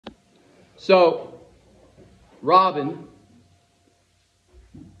So, Robin,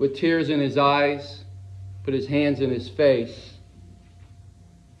 with tears in his eyes, put his hands in his face,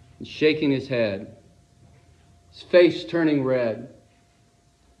 and shaking his head, his face turning red,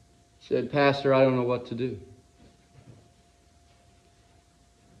 said, "Pastor, I don't know what to do.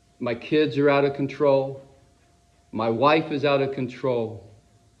 My kids are out of control. My wife is out of control.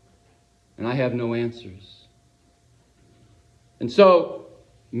 And I have no answers." And so,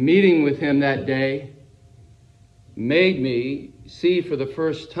 meeting with him that day made me see for the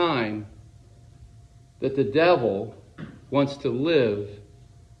first time that the devil wants to live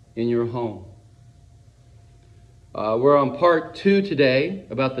in your home. We're on part 2 today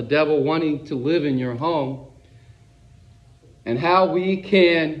about the devil wanting to live in your home and how we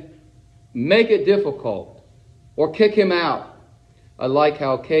can make it difficult or kick him out. I like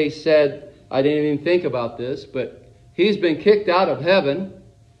how Kay said, I didn't even think about this, but he's been kicked out of heaven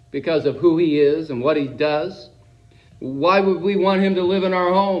because of who he is and what he does. Why would we want him to live in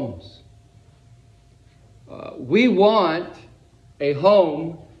our homes? We want a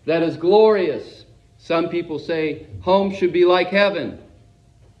home that is glorious. Some people say home should be like heaven,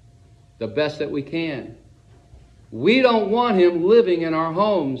 the best that we can. We don't want him living in our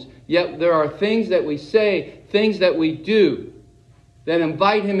homes, yet there are things that we say, things that we do that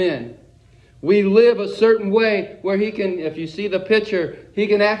invite him in. We live a certain way where he can, if you see the picture, he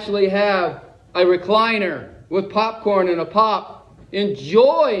can actually have a recliner with popcorn and a pop,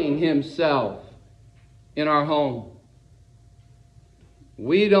 enjoying himself in our home.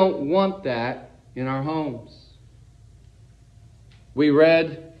 We don't want that in our homes. We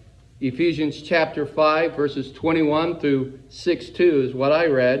read Ephesians chapter 5, verses 21 through 6:2 is what I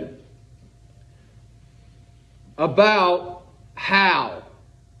read, about how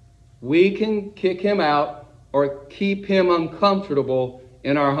we can kick him out or keep him uncomfortable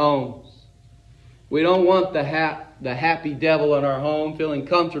in our homes. We don't want the happy devil in our home feeling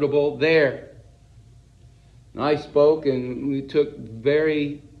comfortable there. And I spoke, and we took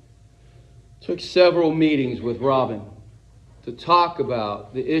several meetings with Robin to talk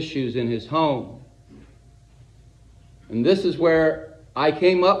about the issues in his home. And this is where I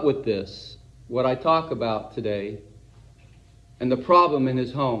came up with this, what I talk about today, and the problem in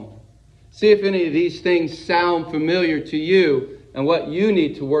his home. See if any of these things sound familiar to you and what you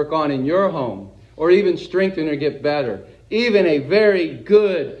need to work on in your home, or even strengthen or get better. Even a very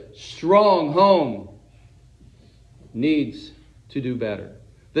good, strong home needs to do better.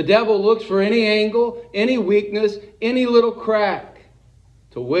 The devil looks for any angle, any weakness, any little crack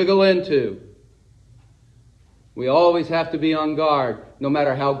to wiggle into. We always have to be on guard, no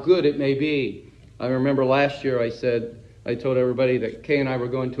matter how good it may be. I remember last year I told everybody that Kay and I were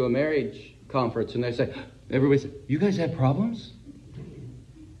going to a marriage conference, and everybody said, "You guys have problems?"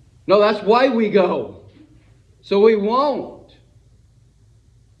 No, that's why we go. So we won't.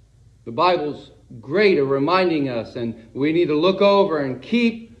 The Bible's great at reminding us, and we need to look over and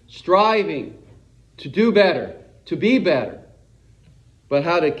keep striving to do better, to be better. But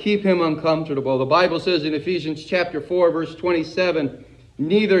how to keep him uncomfortable. The Bible says in Ephesians chapter 4, verse 27,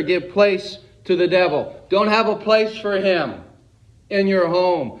 neither give place to the devil. Don't have a place for him in your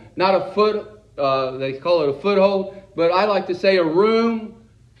home. Not a they call it a foothold, but I like to say a room.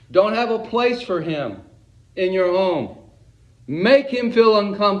 Don't have a place for him in your home. Make him feel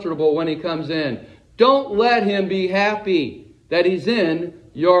uncomfortable when he comes in. Don't let him be happy that he's in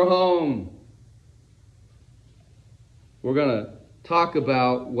your home. We're going to talk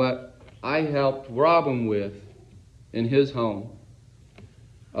about what I helped Robin with in his home.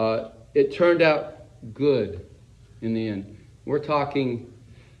 It turned out good in the end. We're talking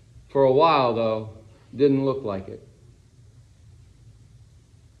for a while, though, didn't look like it.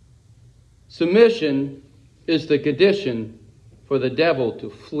 Submission is the condition for the devil to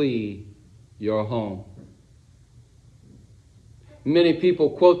flee your home. Many people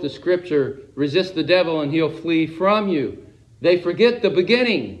quote the scripture, resist the devil and he'll flee from you. They forget the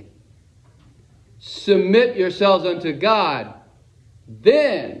beginning. Submit yourselves unto God,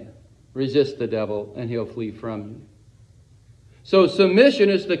 then resist the devil and he'll flee from you. So submission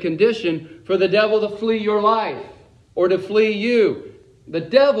is the condition for the devil to flee your life or to flee you. The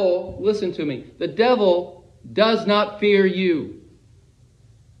devil, listen to me, the devil does not fear you.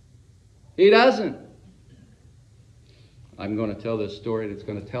 He doesn't. I'm going to tell this story that's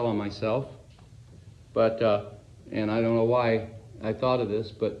going to tell on myself. But, and I don't know why I thought of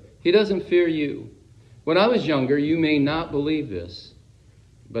this, but he doesn't fear you. When I was younger, you may not believe this,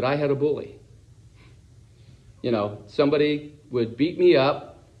 but I had a bully. You know, somebody would beat me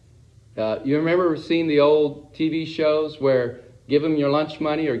up. You remember seeing the old TV shows where give them your lunch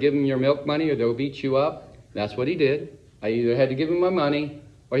money or give them your milk money or they'll beat you up. That's what he did. I either had to give him my money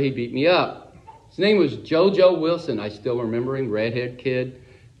or he beat me up. His name was JoJo Wilson. I still remember him, redhead kid,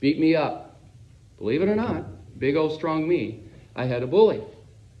 beat me up. Believe it or not, big old strong me, I had a bully.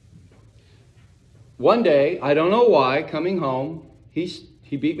 One day, I don't know why, coming home,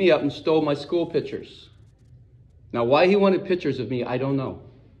 he beat me up and stole my school pictures. Now, why he wanted pictures of me, I don't know.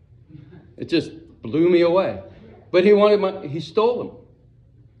 It just blew me away. But he stole them.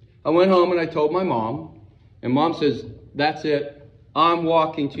 I went home and I told my mom, and Mom says, that's it. I'm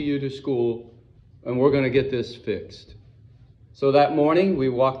walking to you to school, and we're going to get this fixed. So that morning, we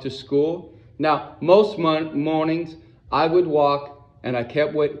walked to school. Now, most mornings, I would walk, and I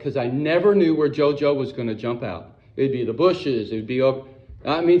kept waiting, because I never knew where JoJo was going to jump out. It'd be the bushes, it'd be over.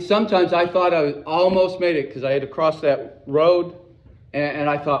 I mean, sometimes I thought I almost made it, because I had to cross that road, and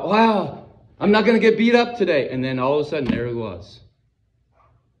I thought, wow, I'm not going to get beat up today. And then all of a sudden, there he was.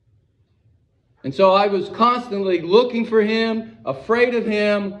 And so I was constantly looking for him, afraid of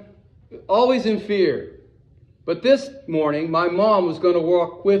him, always in fear. But this morning, my mom was going to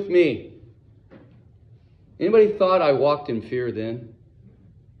walk with me. Anybody thought I walked in fear then?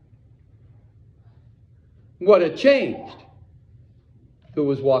 What had changed? Who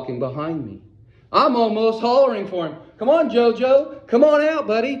was walking behind me? I'm almost hollering for him. Come on, JoJo. Come on out,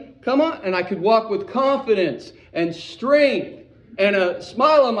 buddy. Come on. And I could walk with confidence and strength and a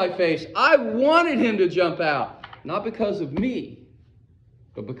smile on my face. I wanted him to jump out. Not because of me,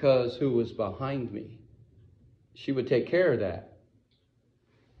 but because who was behind me. She would take care of that.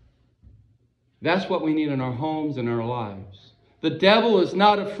 That's what we need in our homes and our lives. The devil is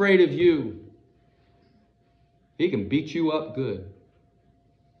not afraid of you. He can beat you up good.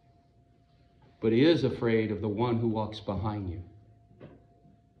 But he is afraid of the one who walks behind you.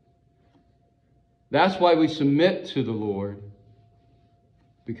 That's why we submit to the Lord,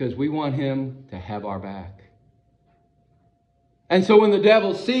 because we want him to have our back. And so when the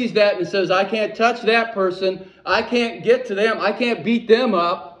devil sees that and says, I can't touch that person, I can't get to them, I can't beat them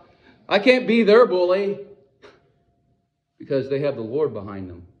up, I can't be their bully, because they have the Lord behind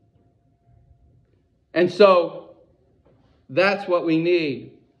them. And so that's what we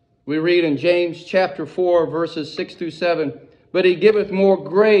need. We read in James chapter 4, verses 6 through 7, but he giveth more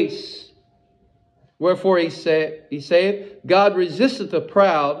grace. Wherefore he saith, God resisteth the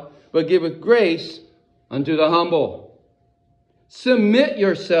proud, but giveth grace unto the humble. Submit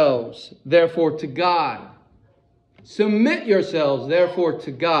yourselves, therefore, to God. Submit yourselves, therefore,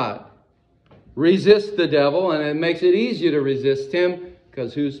 to God. Resist the devil, and it makes it easier to resist him,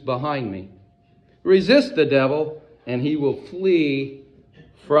 because who's behind me? Resist the devil, and he will flee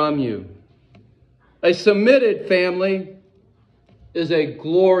from you. A submitted family is a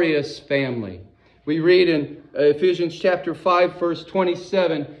glorious family. We read in Ephesians chapter 5, verse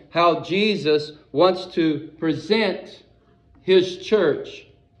 27, how Jesus wants to present his church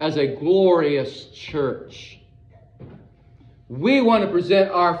as a glorious church. We want to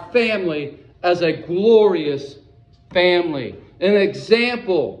present our family as a glorious family. An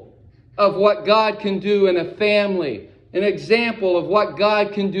example of what God can do in a family. An example of what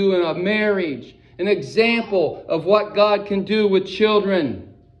God can do in a marriage. An example of what God can do with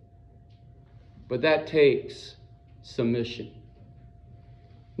children. But that takes submission.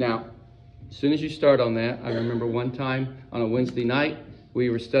 Now, as soon as you start on that, I remember one time on a Wednesday night, we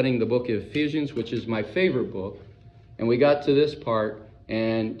were studying the book of Ephesians, which is my favorite book. And we got to this part,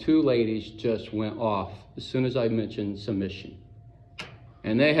 and two ladies just went off as soon as I mentioned submission.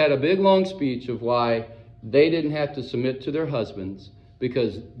 And they had a big, long speech of why they didn't have to submit to their husbands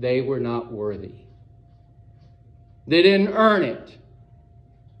because they were not worthy. They didn't earn it.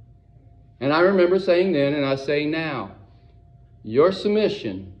 And I remember saying then, and I say now, your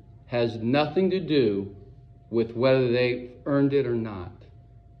submission has nothing to do with whether they earned it or not.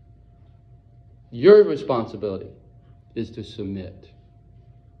 Your responsibility is to submit.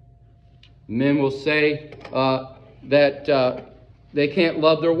 Men will say that they can't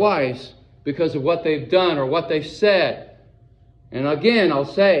love their wives because of what they've done or what they've said. And again, I'll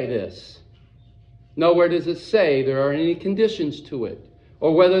say this. Nowhere does it say there are any conditions to it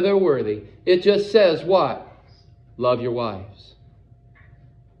or whether they're worthy. It just says what? Love your wives.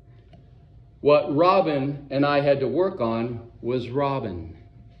 What Robin and I had to work on was Robin.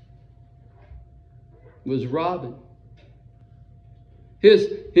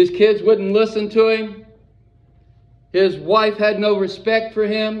 His kids wouldn't listen to him. His wife had no respect for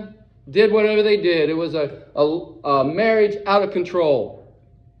him. Did whatever they did. It was a marriage out of control.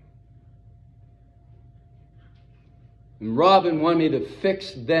 And Robin wanted me to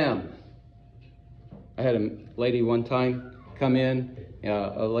fix them. I had a lady one time come in,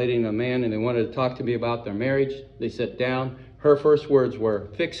 a lady and a man, and they wanted to talk to me about their marriage. They sat down. Her first words were,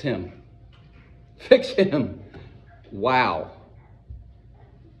 "Fix him. Fix him." Wow.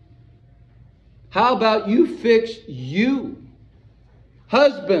 How about you fix you?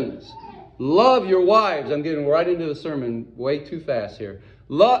 Husbands, love your wives. I'm getting right into the sermon way too fast here.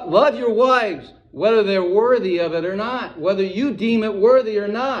 Love your wives, whether they're worthy of it or not. Whether you deem it worthy or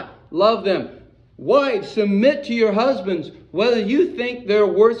not. Love them. Wives, submit to your husbands, whether you think they're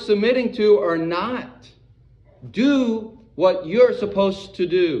worth submitting to or not. Do what you're supposed to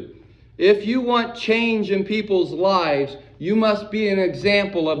do. If you want change in people's lives, you must be an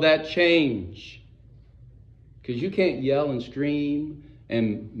example of that change. Because you can't yell and scream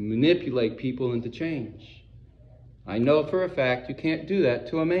and manipulate people into change. I know for a fact you can't do that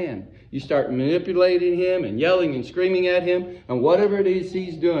to a man. You start manipulating him and yelling and screaming at him, and whatever it is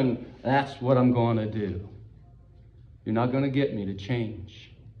he's doing, that's what I'm going to do. You're not going to get me to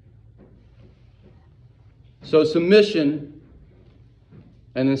change. So submission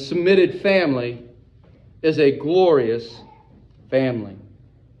and a submitted family is a glorious family.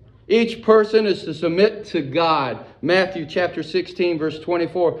 Each person is to submit to God. Matthew chapter 16, verse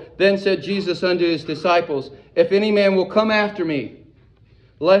 24. Then said Jesus unto his disciples, "If any man will come after me,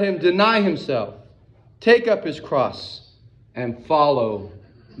 let him deny himself, take up his cross, and follow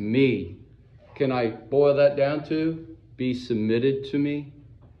me." Can I boil that down to be submitted to me?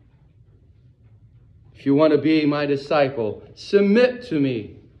 If you want to be my disciple, submit to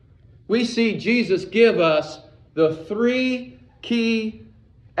me. We see Jesus give us the 3 key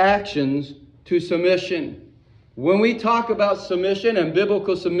actions to submission. When we talk about submission and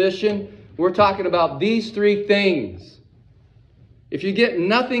biblical submission, we're talking about these 3 things. If you get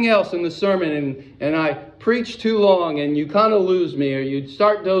nothing else in the sermon and I preach too long and you kind of lose me or you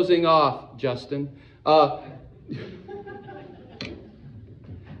start dozing off, Justin,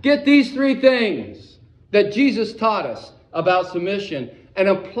 get these 3 things that Jesus taught us about submission and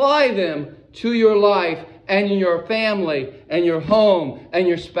apply them to your life and your family and your home and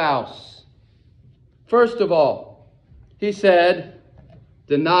your spouse. First of all, he said,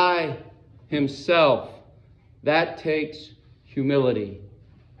 deny himself. That takes humility.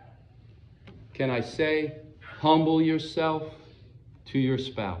 Can I say, humble yourself to your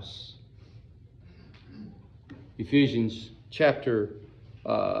spouse? Ephesians chapter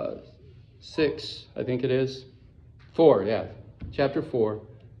 6, I think it is. 4, yeah. Chapter 4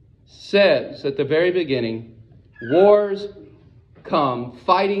 says at the very beginning, wars come,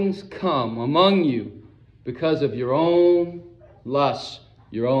 fightings come among you because of your own lusts,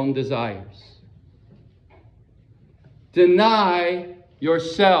 your own desires. Deny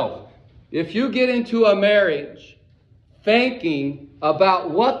yourself. If you get into a marriage thinking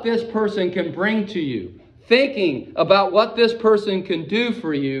about what this person can bring to you, thinking about what this person can do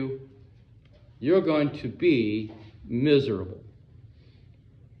for you, you're going to be miserable.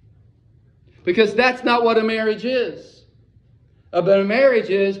 Because that's not what a marriage is. But a marriage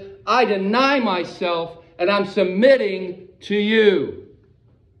is, I deny myself and I'm submitting to you.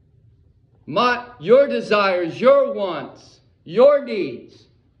 Your desires, your wants, your needs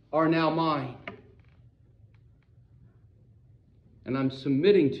are now mine. And I'm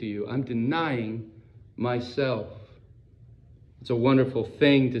submitting to you. I'm denying myself. It's a wonderful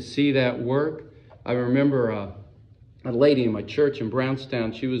thing to see that work. I remember a lady in my church in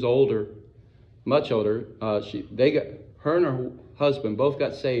Brownstown. She was older, much older. Her and her husband both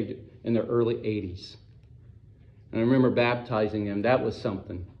got saved in their early 80s. And I remember baptizing them. That was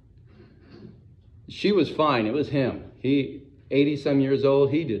something. She was fine. It was him. He, 80-some years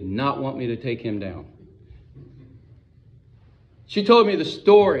old, he did not want me to take him down. She told me the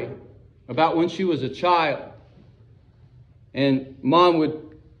story about when she was a child. And Mom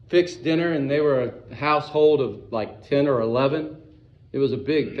would fix dinner, and they were a household of like 10 or 11. It was a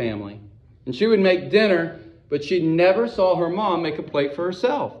big family. And she would make dinner, but she never saw her mom make a plate for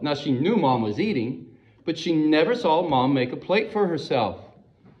herself. Now, she knew Mom was eating, but she never saw Mom make a plate for herself.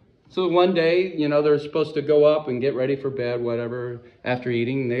 So one day, they're supposed to go up and get ready for bed, whatever, after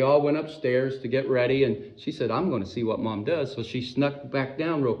eating. And they all went upstairs to get ready. And she said, I'm going to see what Mom does. So she snuck back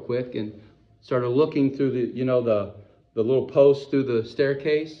down real quick and started looking through the little post through the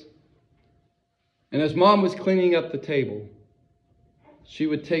staircase. And as Mom was cleaning up the table, she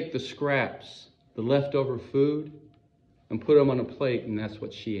would take the scraps, the leftover food, and put them on a plate, and that's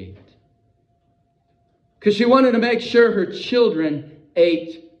what she ate. Because she wanted to make sure her children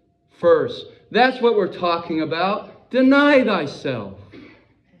ate first. That's what we're talking about. Deny thyself.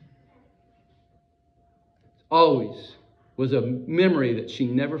 Always was a memory that she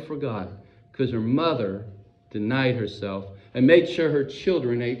never forgot, because her mother denied herself and made sure her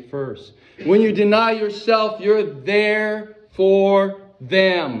children ate first. When you deny yourself, you're there for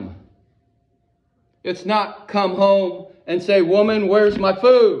them. It's not come home and say, "Woman, where's my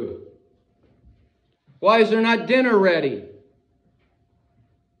food? Why is there not dinner ready?"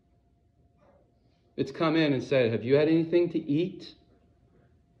 It's come in and said, "Have you had anything to eat?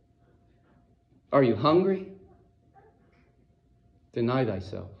 Are you hungry?" Deny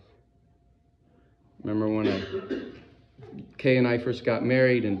thyself. Remember when Kay and I first got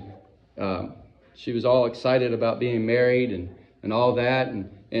married, and she was all excited about being married and all that. And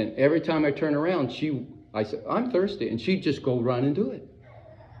every time I turn around, I said, "I'm thirsty." And she'd just go run and do it.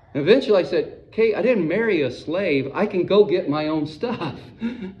 And eventually I said, "Kay, I didn't marry a slave. I can go get my own stuff.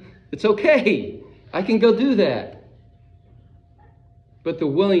 It's okay. I can go do that." But the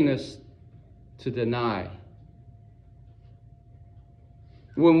willingness to deny.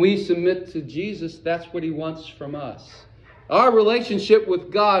 When we submit to Jesus, that's what He wants from us. Our relationship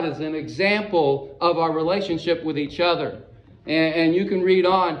with God is an example of our relationship with each other. And you can read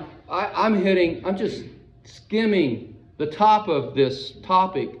on. I'm just skimming the top of this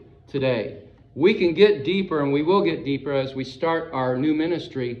topic today. We can get deeper, and we will get deeper as we start our new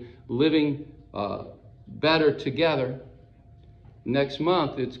ministry, Living Better Together. Next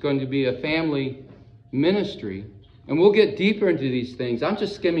month, it's going to be a family ministry. And we'll get deeper into these things. I'm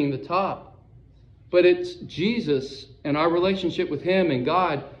just skimming the top. But it's Jesus and our relationship with Him and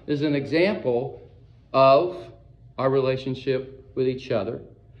God is an example of our relationship with each other.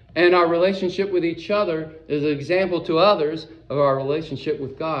 And our relationship with each other is an example to others of our relationship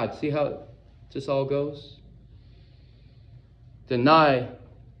with God. See how this all goes? Deny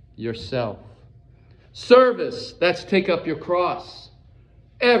yourself. Service, that's take up your cross.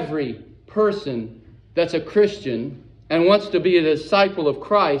 Every person that's a Christian and wants to be a disciple of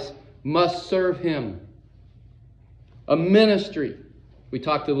Christ must serve Him. A ministry. We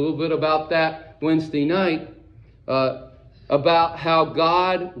talked a little bit about that Wednesday night, about how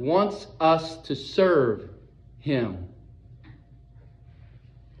God wants us to serve Him.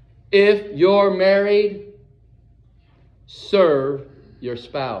 If you're married, serve your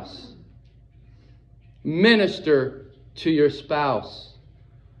spouse. Minister to your spouse.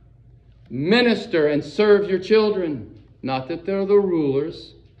 Minister and serve your children. Not that they're the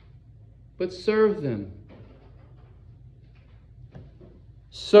rulers, but serve them.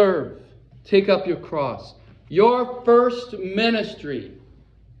 Serve. Take up your cross. Your first ministry.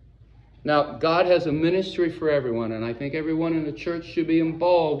 Now, God has a ministry for everyone, and I think everyone in the church should be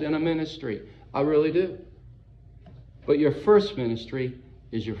involved in a ministry. I really do. But your first ministry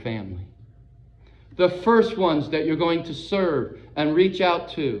is your family. The first ones that you're going to serve and reach out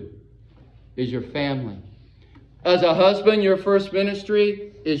to is your family. As a husband, your first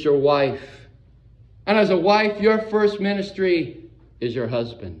ministry is your wife. And as a wife, your first ministry is your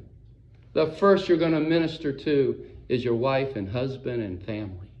husband. The first you're going to minister to is your wife and husband and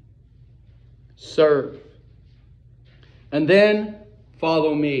family. Serve. And then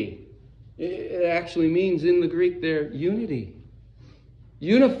follow me. It actually means in the Greek there, unity.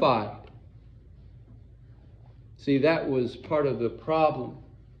 Unified. See, that was part of the problem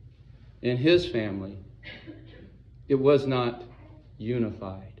in his family. It was not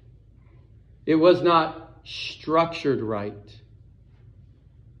unified. It was not structured right.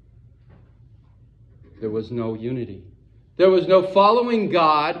 There was no unity. There was no following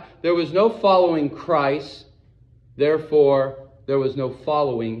God. There was no following Christ. Therefore, there was no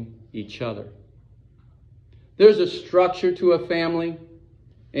following each other. There's a structure to a family.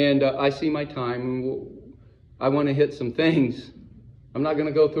 And I see my time. And I want to hit some things. I'm not going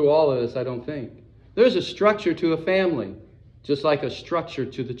to go through all of this, I don't think. There's a structure to a family, just like a structure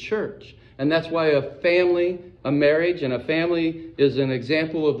to the church. And that's why a family, a marriage, and a family is an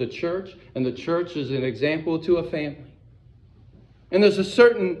example of the church, and the church is an example to a family. And there's a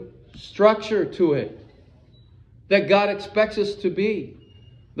certain structure to it that God expects us to be.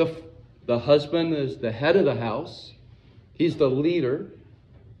 The husband is the head of the house. He's the leader.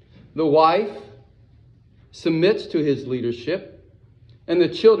 The wife submits to his leadership. And the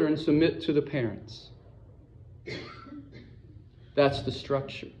children submit to the parents. That's the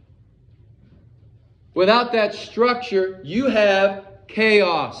structure. Without that structure, you have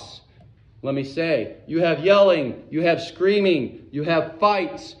chaos. Let me say, you have yelling, you have screaming, you have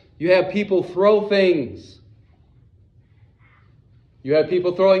fights, you have people throw things. You have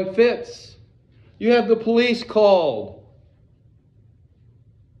people throwing fits. You have the police called.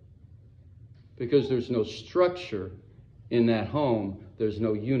 Because there's no structure in that home. There's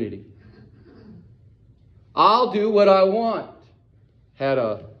no unity. I'll do what I want.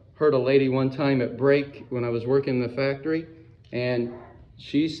 Heard a lady one time at break when I was working in the factory. And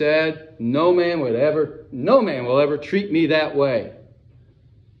she said, no man will ever treat me that way.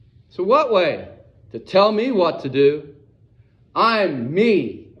 So what way? To tell me what to do. I'm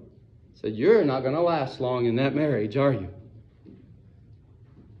me. I said, you're not going to last long in that marriage, are you?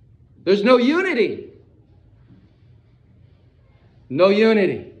 There's no unity. No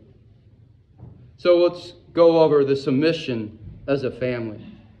unity. So let's go over the submission as a family.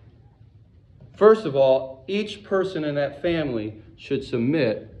 First of all, each person in that family should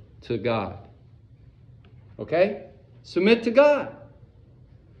submit to God. Okay? Submit to God.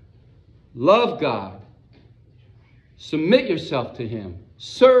 Love God. Submit yourself to Him.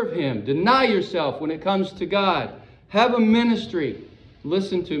 Serve Him. Deny yourself when it comes to God. Have a ministry.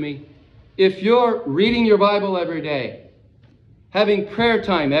 Listen to me. If you're reading your Bible every day, having prayer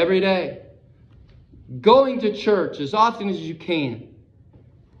time every day, going to church as often as you can,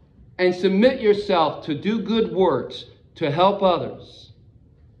 and submit yourself to do good works to help others,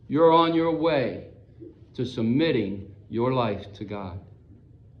 you're on your way to submitting your life to God.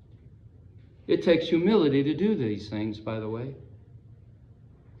 It takes humility to do these things, by the way.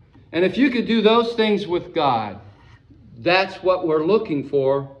 And if you could do those things with God, that's what we're looking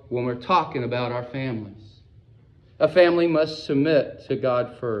for when we're talking about our families. A family must submit to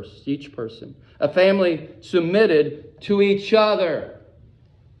God first, each person. A family submitted to each other.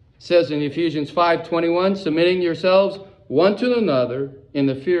 It says in Ephesians 5:21, submitting yourselves one to another in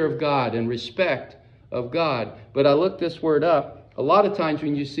the fear of God and respect of God. But I looked this word up. A lot of times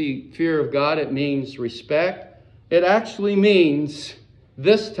when you see fear of God, it means respect. It actually means,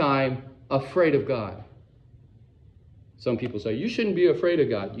 this time, afraid of God. Some people say, you shouldn't be afraid of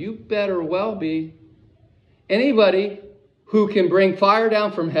God. You better well be. Anybody who can bring fire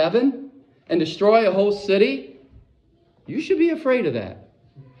down from heaven and destroy a whole city, you should be afraid of that.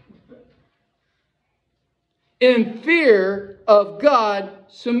 In fear of God,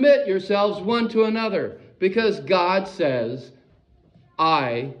 submit yourselves one to another, because God says,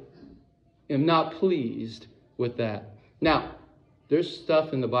 I am not pleased with that. Now, there's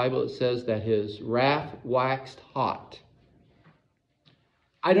stuff in the Bible that says that His wrath waxed hot.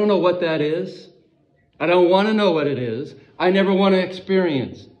 I don't know what that is. I don't want to know what it is. I never want to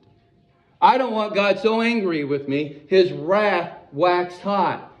experience it. I don't want God so angry with me, His wrath waxed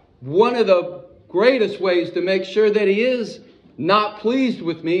hot. One of the greatest ways to make sure that He is not pleased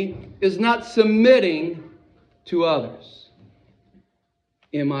with me is not submitting to others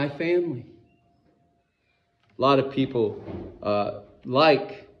in my family. A lot of people a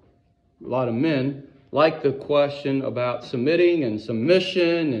lot of men like the question about submitting and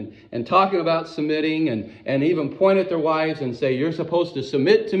submission and talking about submitting and even point at their wives and say, you're supposed to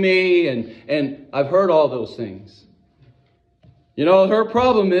submit to me. And I've heard all those things. You know, her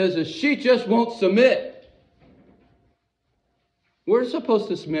problem is she just won't submit. We're supposed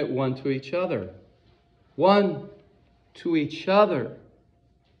to submit one to each other. One to each other.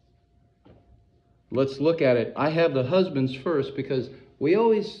 Let's look at it. I have the husbands first because we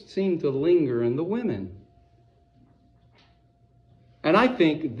always seem to linger in the women. And I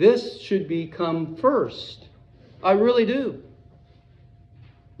think this should become first. I really do.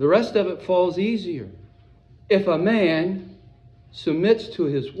 The rest of it falls easier. If a man submits to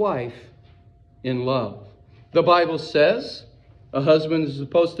his wife in love. The Bible says a husband is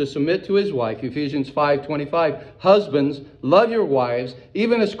supposed to submit to his wife. Ephesians 5:25. Husbands, love your wives,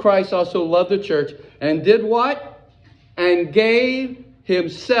 even as Christ also loved the church and did what? And gave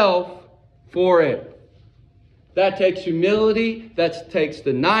Himself for it. That takes humility. That takes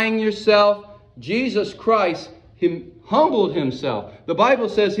denying yourself. Jesus Christ humbled Himself. The Bible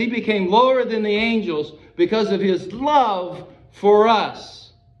says He became lower than the angels because of His love for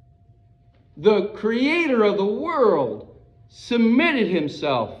us. The Creator of the world submitted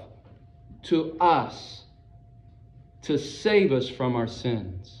Himself to us to save us from our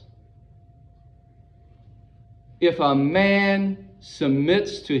sins. If a man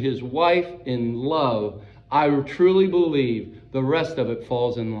submits to his wife in love, I truly believe the rest of it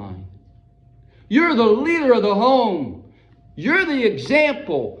falls in line. You're the leader of the home. You're the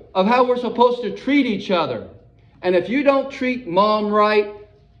example of how we're supposed to treat each other. And if you don't treat mom right,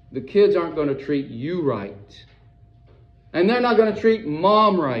 the kids aren't going to treat you right. And they're not going to treat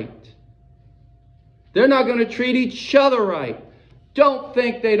mom right. They're not going to treat each other right. Don't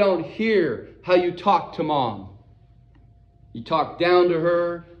think they don't hear how you talk to mom. You talk down to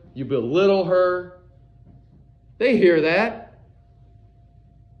her. You belittle her. They hear that.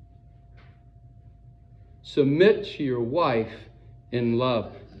 Submit to your wife in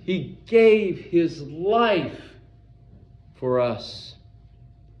love. He gave His life for us.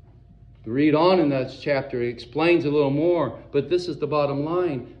 Read on in that chapter. It explains a little more. But this is the bottom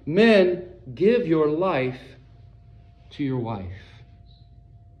line. Men, give your life to your wife.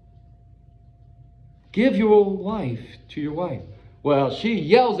 Give your life to your wife. Well, she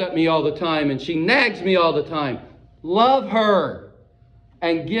yells at me all the time and she nags me all the time. Love her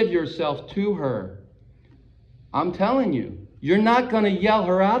and give yourself to her. I'm telling you, you're not going to yell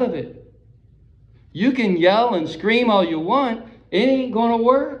her out of it. You can yell and scream all you want. It ain't going to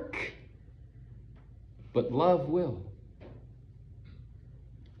work. But love will.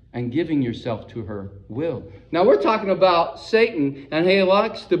 And giving yourself to her will. Now we're talking about Satan, and he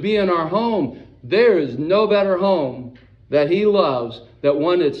likes to be in our home. There is no better home that he loves than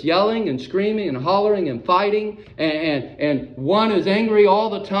one that's yelling and screaming and hollering and fighting, and one is angry all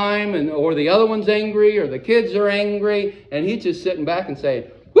the time, or the other one's angry, or the kids are angry, and he's just sitting back and saying,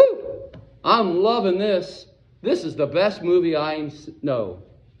 "Woo! I'm loving this. This is the best movie I know."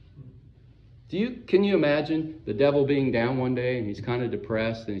 Can you imagine the devil being down one day and he's kind of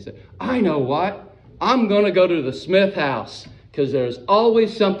depressed and he said, "I know what? I'm going to go to the Smith house because there's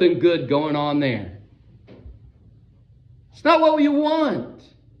always something good going on there." It's not what you want.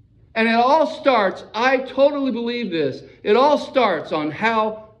 And it all starts, I totally believe this, it all starts on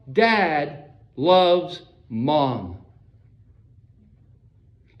how Dad loves Mom.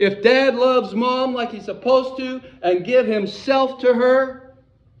 If Dad loves Mom like he's supposed to and give himself to her,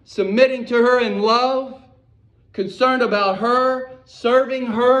 submitting to her in love, concerned about her, serving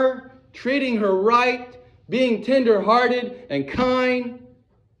her, treating her right, being tender-hearted and kind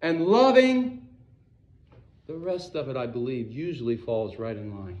and loving, the rest of it, I believe, usually falls right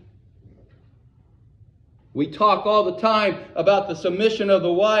in line. We talk all the time about the submission of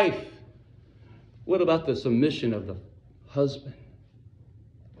the wife. What about the submission of the husband?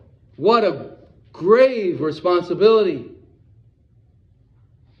 What a grave responsibility.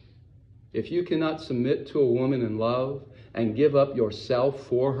 If you cannot submit to a woman in love and give up yourself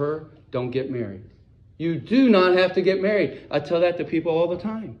for her, don't get married. You do not have to get married. I tell that to people all the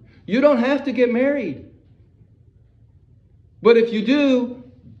time. You don't have to get married. But if you do,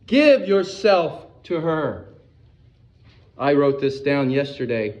 give yourself to her. I wrote this down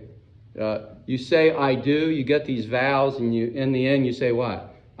yesterday. You say, "I do." You get these vows, and in the end you say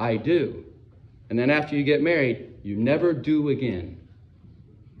what? "I do." And then after you get married, you never do again.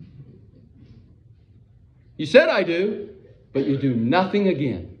 You said, "I do," but you do nothing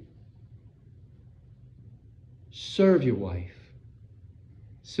again. Serve your wife.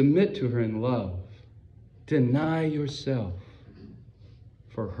 Submit to her in love. Deny yourself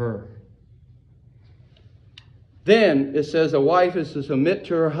for her. Then it says a wife is to submit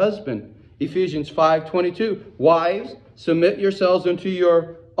to her husband. Ephesians 5:22. Wives, submit yourselves unto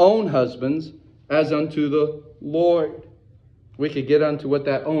your own husbands as unto the Lord. We could get onto what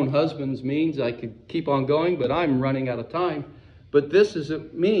that own husbands means. I could keep on going, but I'm running out of time. But this is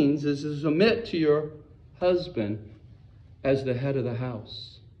it means is to submit to your husband as the head of the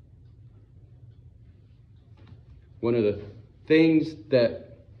house. One of the things that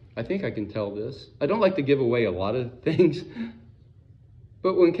I think I can tell this. I don't like to give away a lot of things.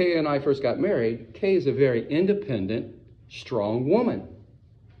 But when Kay and I first got married, Kay is a very independent, strong woman.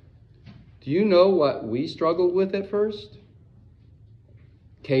 Do you know what we struggled with at first?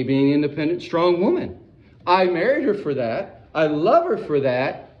 Kay being an independent, strong woman. I married her for that. I love her for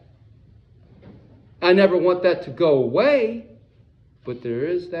that. I never want that to go away. But there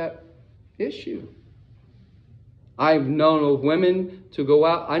is that issue. I've known of women to go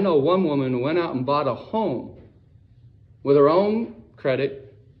out. I know one woman who went out and bought a home with her own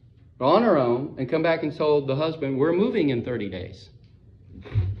credit, on her own, and come back and told the husband, "We're moving in 30 days.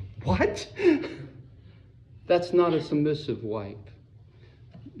 What? That's not a submissive wife.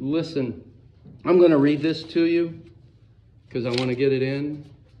 Listen, I'm going to read this to you because I want to get it in.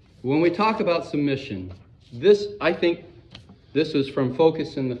 When we talk about submission, I think this is from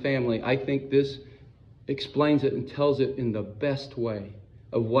Focus in the Family. I think this explains it and tells it in the best way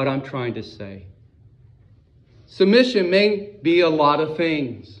of what I'm trying to say. Submission may be a lot of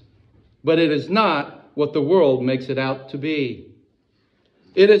things, but it is not what the world makes it out to be.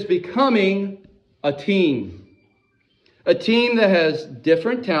 It is becoming a team. A team that has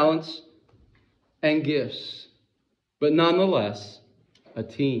different talents and gifts, but nonetheless, a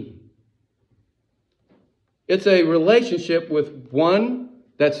team. It's a relationship with one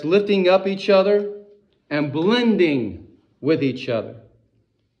that's lifting up each other and blending with each other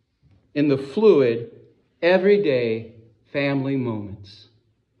in the fluid, everyday family moments.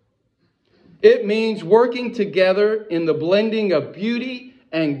 It means working together in the blending of beauty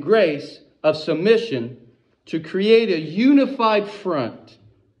and grace of submission to create a unified front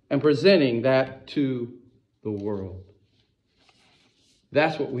and presenting that to the world.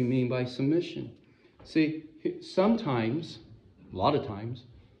 That's what we mean by submission. See, sometimes, a lot of times,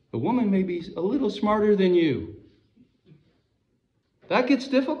 the woman may be a little smarter than you. That gets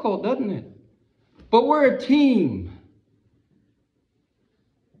difficult, doesn't it? But we're a team.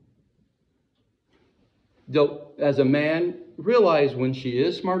 As a man, realize when she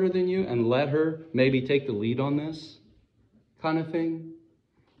is smarter than you and let her maybe take the lead on this kind of thing.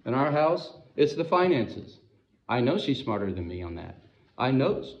 In our house, it's the finances. I know she's smarter than me on that. I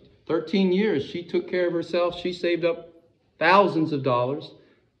know 13 years she took care of herself. She saved up thousands of dollars.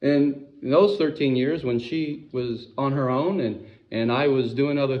 And in those 13 years when she was on her own and I was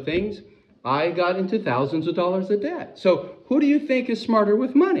doing other things, I got into thousands of dollars of debt. So who do you think is smarter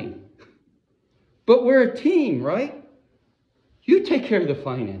with money? But we're a team, right? You take care of the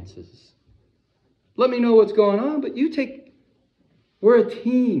finances. Let me know what's going on, but we're a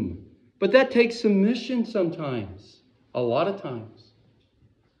team. But that takes submission sometimes, a lot of times,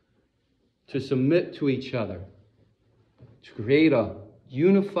 to submit to each other, to create a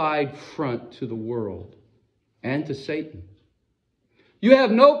unified front to the world and to Satan. You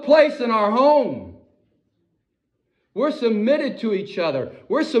have no place in our home. We're submitted to each other.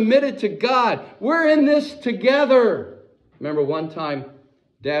 We're submitted to God. We're in this together. Remember one time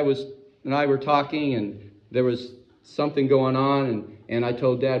Dad and I were talking and there was something going on and I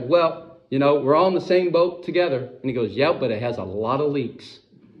told Dad, well, we're all in the same boat together. And he goes, yeah, but it has a lot of leaks.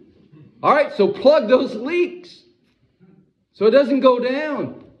 All right, so plug those leaks so it doesn't go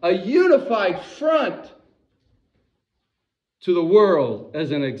down. A unified front to the world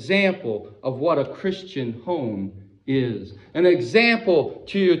as an example of what a Christian home is. An example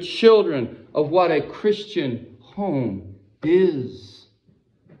to your children of what a Christian home is.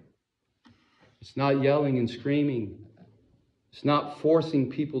 It's not yelling and screaming. It's not forcing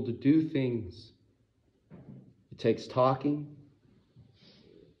people to do things. It takes talking.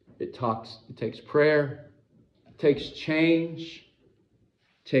 It takes prayer. It takes change.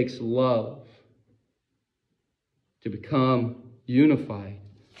 It takes love to become unified.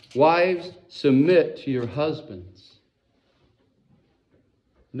 Wives, submit to your husbands.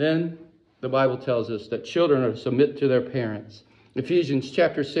 Then the Bible tells us that children are to submit to their parents. Ephesians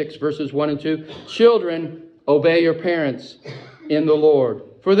chapter 6, verses 1 and 2. Children, obey your parents in the Lord,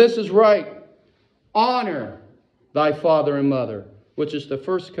 for this is right. Honor thy father and mother, which is the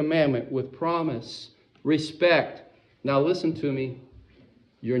first commandment with promise. Respect. Now listen to me.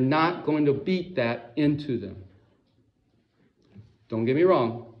 You're not going to beat that into them. Don't get me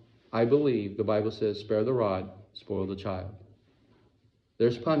wrong. I believe the Bible says, spare the rod, spoil the child.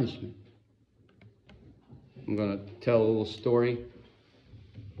 There's punishment. I'm going to tell a little story.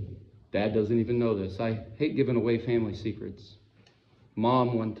 Dad doesn't even know this. I hate giving away family secrets.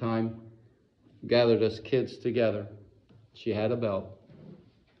 Mom one time gathered us kids together. She had a belt.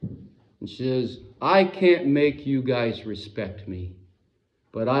 And she says, I can't make you guys respect me,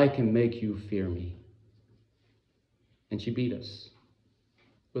 but I can make you fear me. And she beat us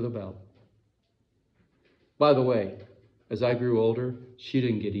with a belt. By the way, as I grew older, she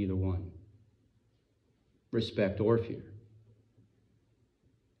didn't get either one. Respect or fear.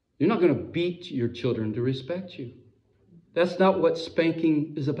 You're not going to beat your children to respect you. That's not what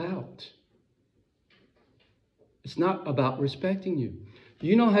spanking is about. It's not about respecting you. Do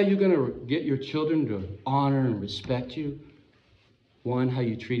you know how you're going to get your children to honor and respect you? One, how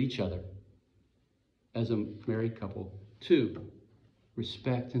you treat each other as a married couple. Two,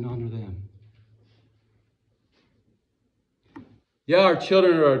 respect and honor them. Yeah, our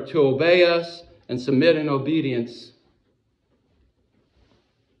children are to obey us and submit in obedience,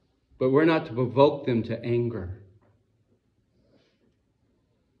 but we're not to provoke them to anger.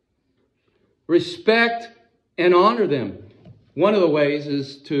 Respect and honor them. One of the ways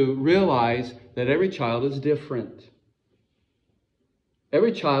is to realize that every child is different.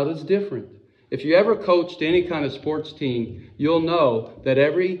 Every child is different. If you ever coached any kind of sports team, you'll know that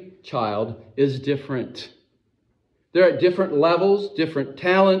every child is different. They're at different levels, different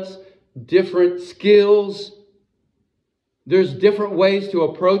talents, different skills. There's different ways to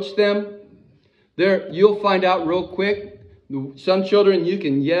approach them. You'll find out real quick. Some children, you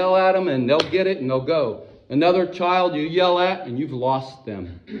can yell at them and they'll get it and they'll go. Another child you yell at and you've lost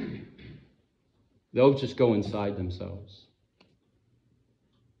them. They'll just go inside themselves.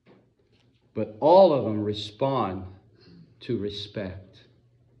 But all of them respond to respect.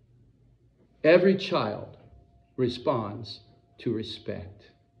 Every child responds to respect.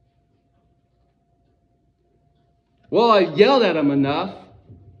 Well, I yelled at them enough.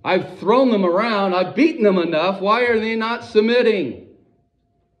 I've thrown them around. I've beaten them enough. Why are they not submitting?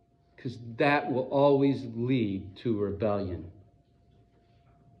 because that will always lead to rebellion.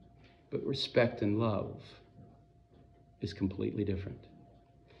 But respect and love is completely different.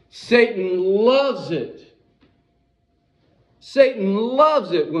 Satan loves it. Satan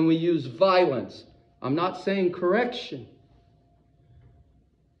loves it when we use violence. I'm not saying correction.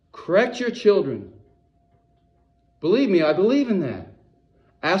 Correct your children. Believe me, I believe in that.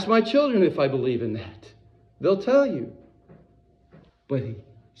 Ask my children if I believe in that. They'll tell you. But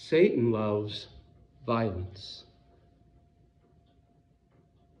Satan loves violence.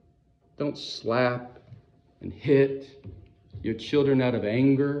 Don't slap and hit your children out of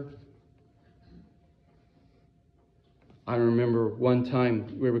anger. I remember one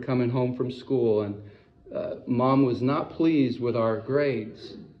time we were coming home from school and Mom was not pleased with our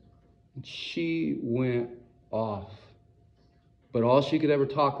grades. She went off. But all she could ever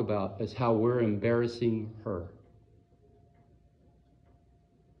talk about is how we're embarrassing her.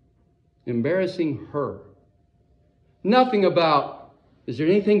 Embarrassing her. Nothing about, is there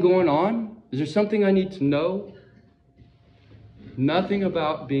anything going on? Is there something I need to know? Nothing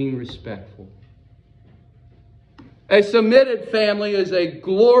about being respectful. A submitted family is a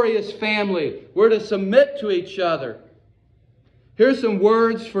glorious family. We're to submit to each other. Here's some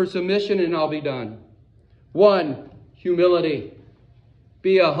words for submission and I'll be done. 1, humility.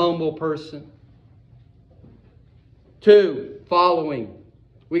 Be a humble person. 2, following.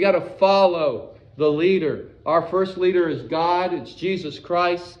 We got to follow the leader. Our first leader is God. It's Jesus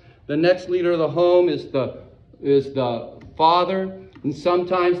Christ. The next leader of the home is the father. And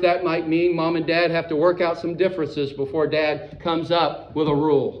sometimes that might mean mom and dad have to work out some differences before dad comes up with a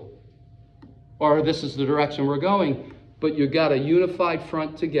rule. Or this is the direction we're going. But you've got a unified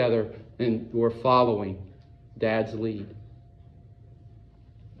front together and we're following dad's lead.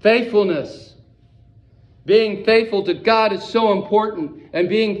 Faithfulness. Being faithful to God is so important. And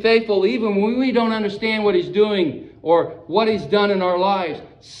being faithful even when we don't understand what He's doing or what He's done in our lives.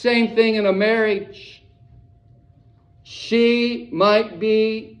 Same thing in a marriage. She might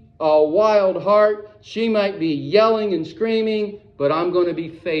be a wild heart. She might be yelling and screaming. But I'm going to be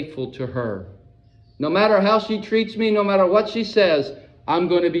faithful to her. No matter how she treats me, no matter what she says, I'm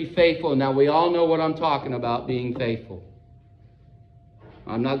going to be faithful. Now we all know what I'm talking about, being faithful.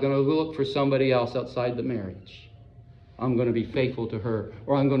 I'm not going to look for somebody else outside the marriage. I'm going to be faithful to her,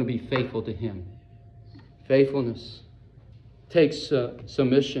 or I'm going to be faithful to him. Faithfulness takes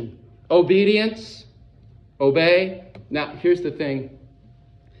submission. Obedience. Obey. Now, here's the thing.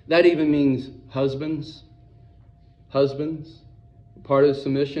 That even means husbands. Husbands. Part of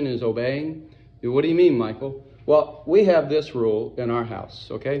submission is obeying. What do you mean, Michael? Well, we have this rule in our house,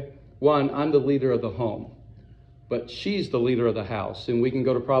 okay? 1, I'm the leader of the home. But she's the leader of the house. And we can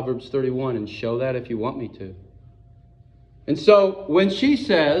go to Proverbs 31 and show that if you want me to. And so when she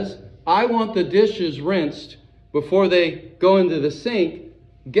says, I want the dishes rinsed before they go into the sink,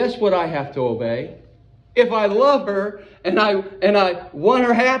 guess what I have to obey? If I love her and I want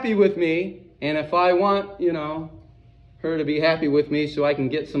her happy with me, and if I want, her to be happy with me so I can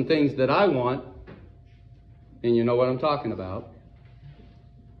get some things that I want, and you know what I'm talking about,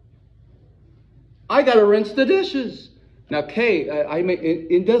 I got to rinse the dishes. Now, Kay,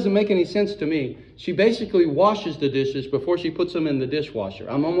 it doesn't make any sense to me. She basically washes the dishes before she puts them in the dishwasher.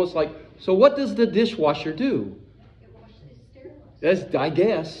 I'm almost like, so what does the dishwasher do? It washes That's, I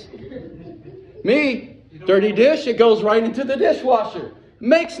guess. Me, dirty dish, it goes right into the dishwasher.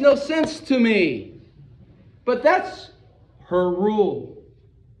 Makes no sense to me. But that's her rule.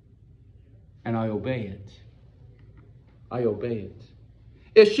 And I obey it. I obey it.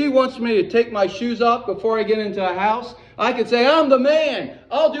 If she wants me to take my shoes off before I get into a house, I could say, I'm the man.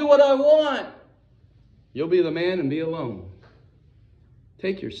 I'll do what I want. You'll be the man and be alone.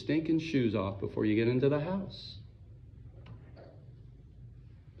 Take your stinking shoes off before you get into the house.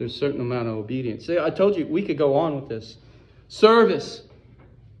 There's a certain amount of obedience. See, I told you we could go on with this. Service.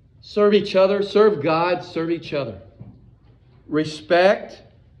 Serve each other. Serve God. Serve each other. Respect.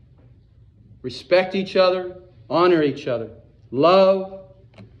 Respect each other. Honor each other. Love.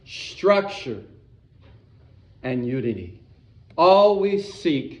 Structure. And unity. Always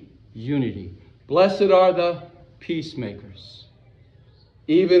seek unity. Blessed are the peacemakers.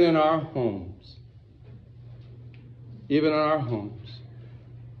 Even in our homes. Even in our homes.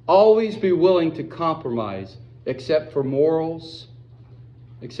 Always be willing to compromise, except for morals,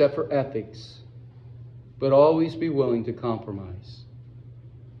 except for ethics. But always be willing to compromise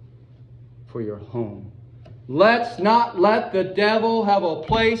for your home. Let's not let the devil have a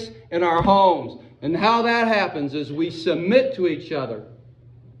place in our homes. And how that happens is we submit to each other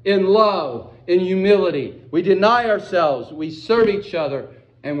in love, in humility. We deny ourselves. We serve each other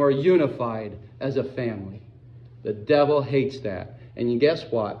and we're unified as a family. The devil hates that. And you guess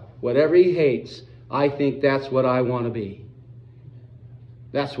what? Whatever he hates, I think that's what I want to be.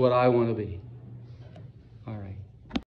 That's what I want to be.